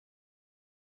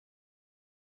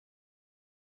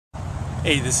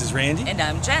Hey, this is Randy. And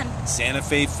I'm Jen.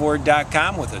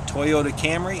 SantaFeFord.com with a Toyota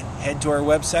Camry. Head to our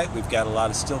website. We've got a lot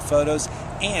of still photos,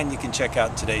 and you can check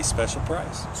out today's special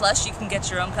price. Plus, you can get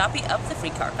your own copy of the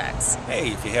free Carfax.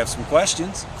 Hey, if you have some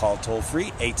questions, call toll-free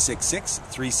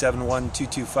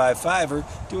 866-371-2255 or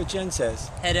do what Jen says.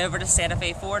 Head over to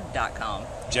SantaFeFord.com.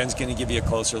 Jen's going to give you a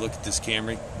closer look at this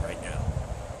Camry right now.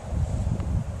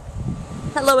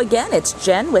 Hello again, it's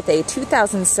Jen with a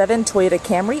 2007 Toyota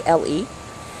Camry LE.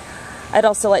 I'd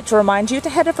also like to remind you to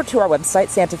head over to our website,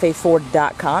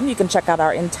 SantaFeFord.com. You can check out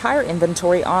our entire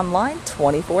inventory online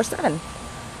 24/7.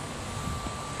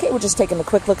 Okay, we're just taking a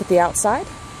quick look at the outside.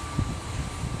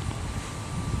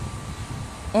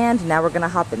 And now we're going to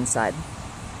hop inside.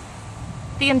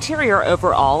 The interior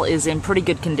overall is in pretty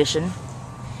good condition.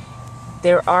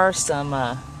 There are some,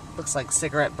 looks like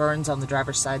cigarette burns on the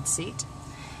driver's side seat.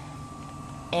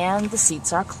 And the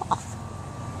seats are cloth.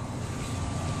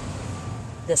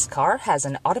 This car has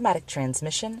an automatic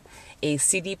transmission, a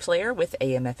CD player with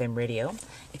AM/FM radio.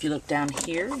 If you look down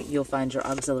here, you'll find your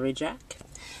auxiliary jack.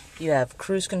 You have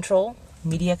cruise control,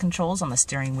 media controls on the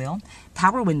steering wheel,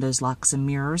 power windows, locks and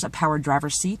mirrors, a power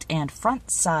driver's seat, and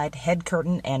front side head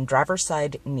curtain and driver's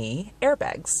side knee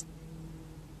airbags.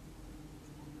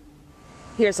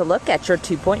 Here's a look at your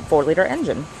 2.4-liter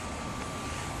engine.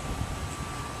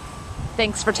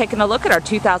 Thanks for taking a look at our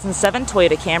 2007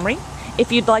 Toyota Camry. If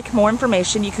you'd like more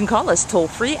information, you can call us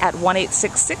toll-free at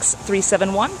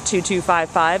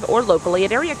 1-866-371-2255 or locally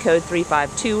at area code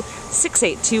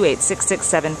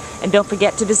 352-682-8667. And don't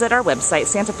forget to visit our website,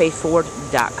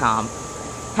 SantaFeFord.com.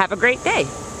 Have a great day.